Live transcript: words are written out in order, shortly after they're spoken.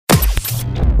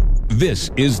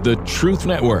This is the Truth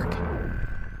Network.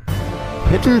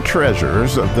 Hidden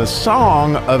treasures of the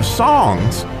Song of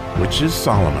Songs, which is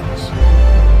Solomon's.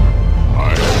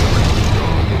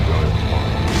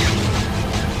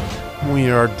 We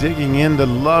are digging into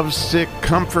lovesick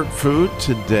comfort food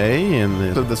today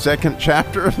in the second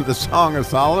chapter of the Song of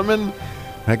Solomon.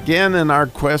 Again, in our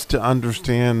quest to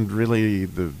understand really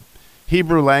the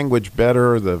Hebrew language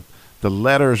better, the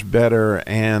letters better,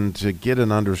 and to get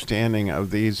an understanding of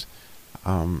these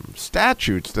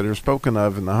statutes that are spoken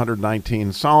of in the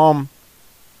 119th Psalm.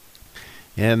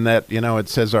 And that, it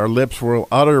says our lips will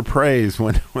utter praise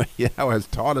when Yahweh has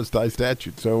taught us thy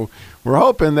statutes. So we're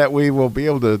hoping that we will be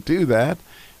able to do that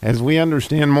as we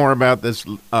understand more about this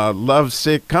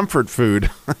lovesick comfort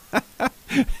food.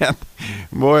 And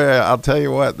boy, I'll tell you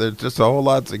what, there's just a whole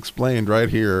lot's explained right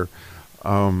here.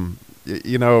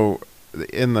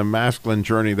 In the masculine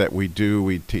journey that we do,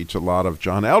 we teach a lot of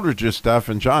John Eldridge's stuff,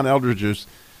 and John Eldridge's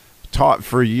taught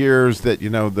for years that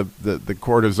the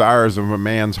core desires of a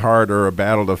man's heart are a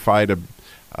battle to fight,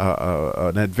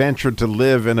 an adventure to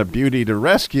live, and a beauty to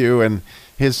rescue. And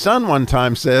his son one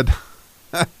time said,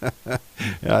 yeah,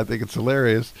 I think it's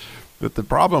hilarious, that the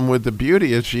problem with the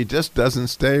beauty is she just doesn't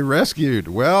stay rescued.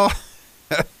 Well,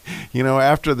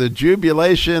 after the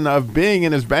jubilation of being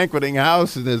in his banqueting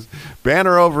house and his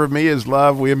banner over me is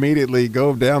love, we immediately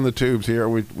go down the tubes here.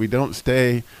 We don't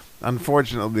stay.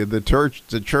 Unfortunately, the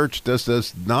church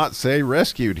does not say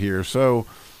rescued here, so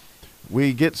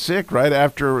we get sick right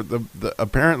after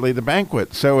apparently the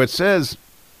banquet. So it says,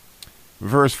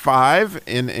 verse 5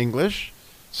 in English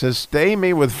says, "Stay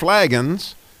me with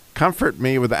flagons, comfort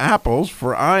me with apples,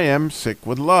 for I am sick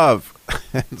with love."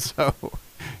 And so,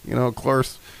 of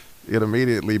course, it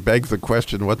immediately begs the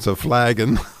question, what's a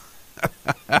flagon?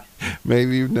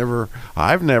 Maybe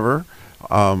I've never.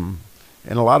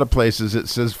 In a lot of places, it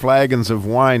says flagons of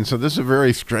wine. So this is a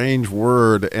very strange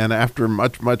word. And after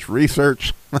much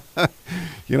research,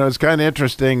 it's kind of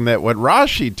interesting that what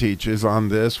Rashi teaches on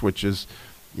this, which is,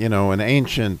 an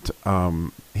ancient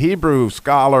Hebrew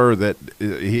scholar that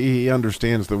he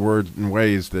understands the word in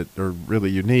ways that are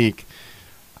really unique,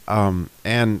 and,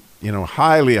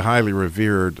 highly, highly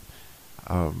revered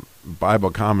Bible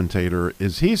commentator,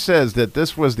 is he says that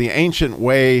this was the ancient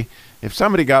way. If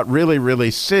somebody got really,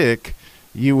 really sick,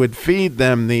 you would feed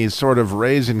them these sort of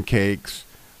raisin cakes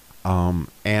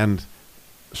and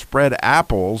spread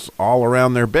apples all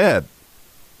around their bed.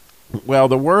 Well,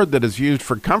 the word that is used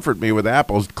for comfort me with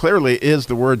apples clearly is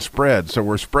the word spread. So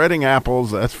we're spreading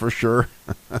apples, that's for sure.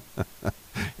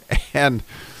 And,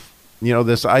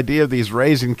 this idea of these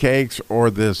raisin cakes or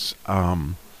this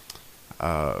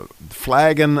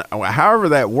flagon, however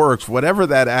that works, whatever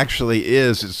that actually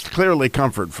is, it's clearly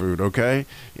comfort food, okay?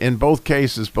 In both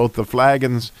cases, both the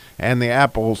flagons and the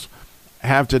apples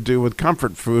have to do with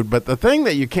comfort food. But the thing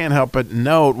that you can't help but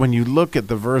note when you look at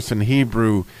the verse in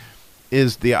Hebrew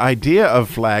is the idea of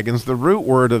flagons. The root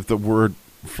word of the word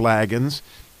flagons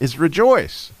is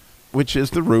rejoice, which is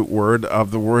the root word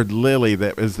of the word lily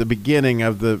that is the beginning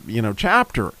of the,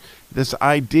 chapter. This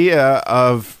idea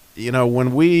of,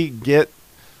 when we get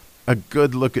a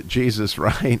good look at Jesus,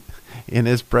 right, in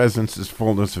his presence is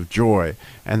fullness of joy.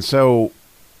 And so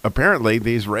apparently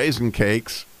these raisin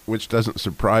cakes, which doesn't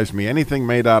surprise me, anything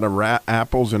made out of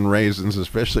apples and raisins,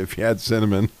 especially if you had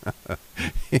cinnamon,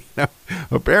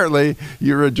 apparently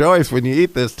you rejoice when you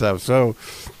eat this stuff. So,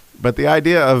 but the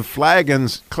idea of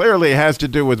flagons clearly has to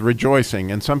do with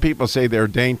rejoicing. And some people say they're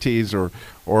dainties or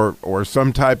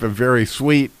some type of very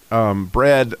sweet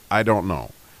bread. I don't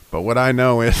know. But what I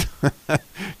know is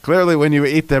clearly when you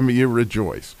eat them, you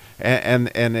rejoice. And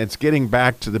it's getting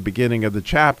back to the beginning of the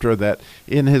chapter that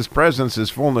in his presence is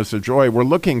fullness of joy. We're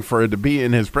looking for it to be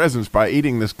in his presence by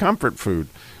eating this comfort food,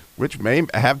 which may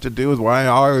have to do with why I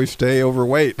always stay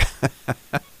overweight.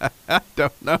 I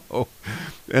don't know.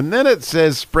 And then it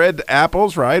says spread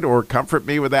apples, right? Or comfort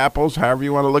me with apples, however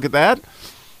you want to look at that.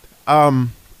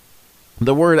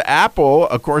 The word apple,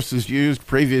 of course, is used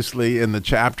previously in the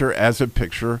chapter as a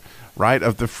picture, right,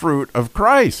 of the fruit of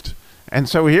Christ. And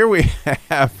so here we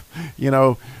have,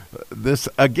 this,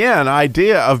 again,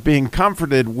 idea of being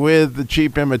comforted with the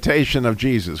cheap imitation of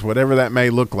Jesus, whatever that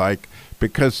may look like.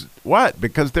 Because what?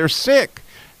 Because they're sick.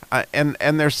 And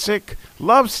they're sick,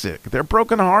 lovesick. They're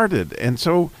brokenhearted. And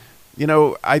so,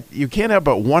 you can't help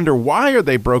but wonder, why are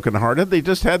they brokenhearted? They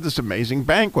just had this amazing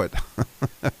banquet.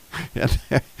 And,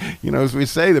 as we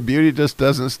say, the beauty just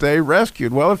doesn't stay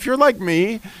rescued. Well, if you're like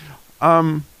me,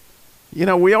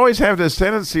 we always have this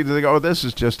tendency to go, oh, this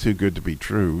is just too good to be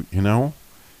true,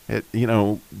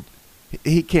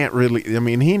 He can't really,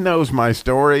 he knows my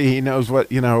story. He knows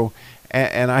what,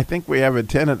 And I think we have a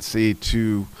tendency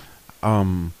to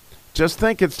just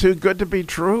think it's too good to be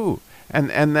true.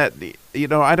 And that,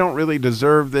 I don't really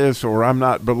deserve this, or I'm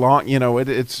not belong.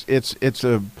 It's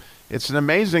an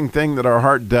amazing thing that our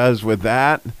heart does with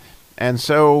that. And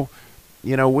so,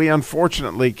 we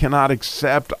unfortunately cannot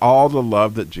accept all the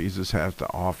love that Jesus has to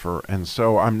offer. And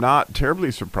so I'm not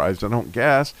terribly surprised, I don't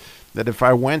guess, that if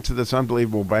I went to this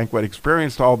unbelievable banquet,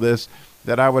 experienced all this,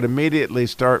 that I would immediately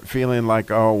start feeling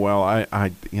like, oh, well,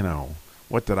 I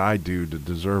what did I do to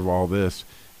deserve all this?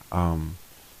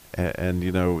 And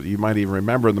you might even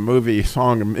remember the movie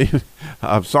Sound of Music.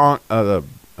 I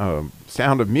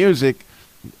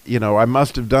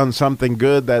must have done something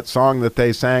good, that song that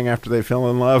they sang after they fell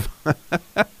in love.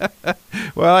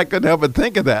 Well, I couldn't help but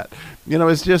think of that.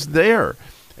 It's just there.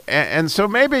 And so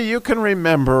maybe you can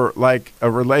remember like a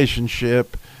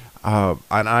relationship, and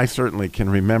I certainly can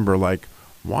remember, like,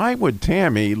 why would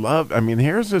Tammy love,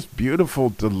 here's this beautiful,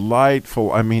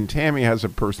 delightful, Tammy has a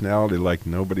personality like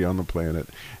nobody on the planet,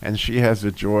 and she has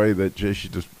a joy that she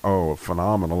just,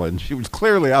 phenomenal, and she was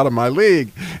clearly out of my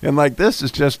league, and like, this is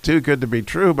just too good to be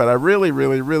true, but I really,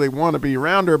 really, really want to be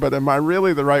around her, but am I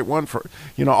really the right one for,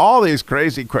 all these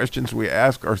crazy questions we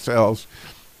ask ourselves,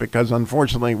 because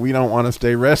unfortunately we don't want to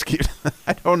stay rescued.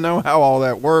 I don't know how all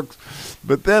that works.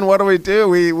 But then what do?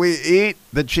 We eat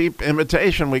the cheap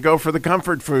imitation. We go for the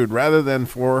comfort food rather than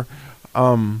for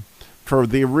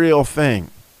the real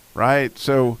thing, right?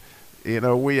 So,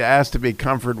 we ask to be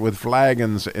comforted with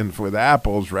flagons and with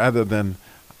apples rather than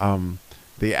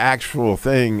the actual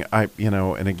thing.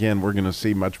 And again, we're going to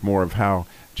see much more of how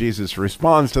Jesus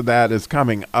responds to that is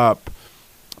coming up.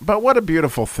 But what a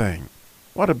beautiful thing.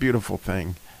 What a beautiful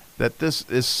thing that this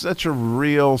is such a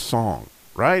real song,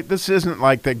 right? This isn't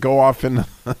like they go off in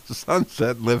the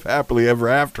sunset and live happily ever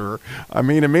after.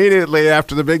 Immediately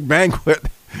after the big banquet,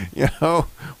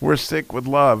 we're sick with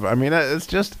love.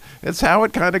 It's how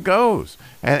it kind of goes.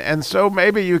 And so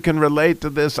maybe you can relate to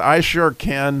this. I sure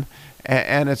can.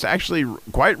 And it's actually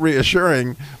quite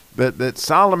reassuring that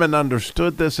Solomon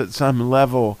understood this at some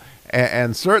level,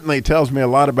 and certainly tells me a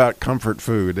lot about comfort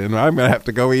food. And I'm going to have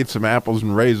to go eat some apples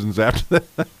and raisins after that.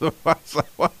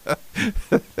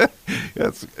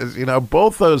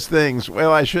 Both those things.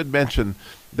 Well, I should mention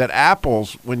that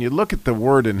apples, when you look at the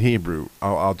word in Hebrew,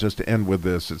 I'll just end with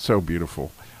this. It's so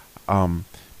beautiful.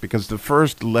 Because the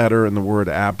first letter in the word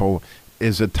apple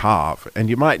is a tav. And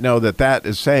you might know that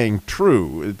is saying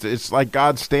true. It's like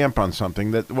God's stamp on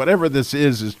something, that whatever this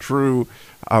is true.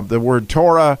 The word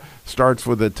Torah starts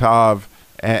with a tav,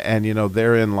 and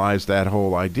therein lies that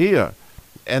whole idea.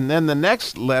 And then the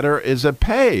next letter is a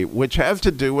pei, which has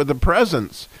to do with the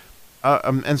presence.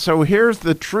 And so here's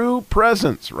the true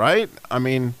presence, right?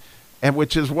 And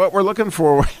which is what we're looking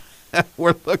for.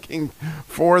 We're looking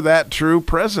for that true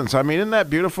presence. Isn't that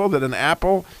beautiful that an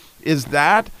apple is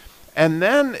that? And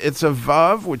then it's a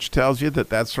vav, which tells you that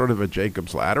that's sort of a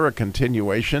Jacob's ladder, a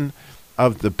continuation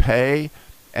of the pei.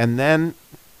 And then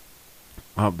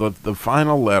the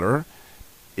final letter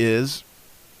is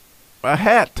a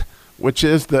het, which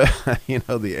is the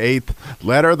the eighth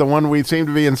letter, the one we seem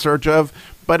to be in search of.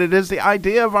 But it is the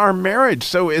idea of our marriage.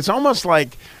 So it's almost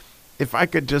like, if I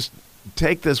could just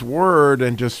take this word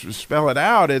and just spell it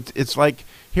out, it's like,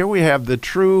 here we have the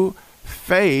true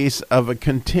face of a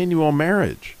continual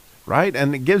marriage, right?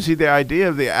 And it gives you the idea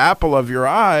of the apple of your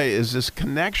eye is this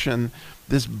connection,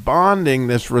 this bonding,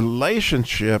 this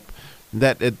relationship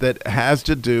that has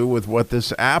to do with what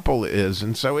this apple is.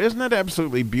 And so isn't it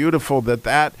absolutely beautiful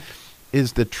that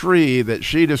is the tree that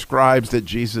she describes that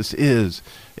Jesus is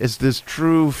this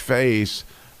true face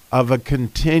of a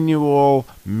continual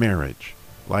marriage,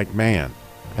 like man.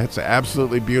 That's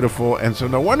absolutely beautiful. And so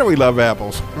no wonder we love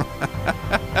apples.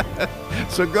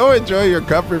 So go enjoy your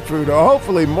comfort food, or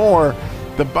hopefully more.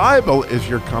 The Bible is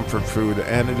your comfort food,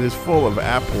 and it is full of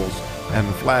apples and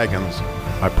flagons,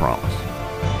 I promise.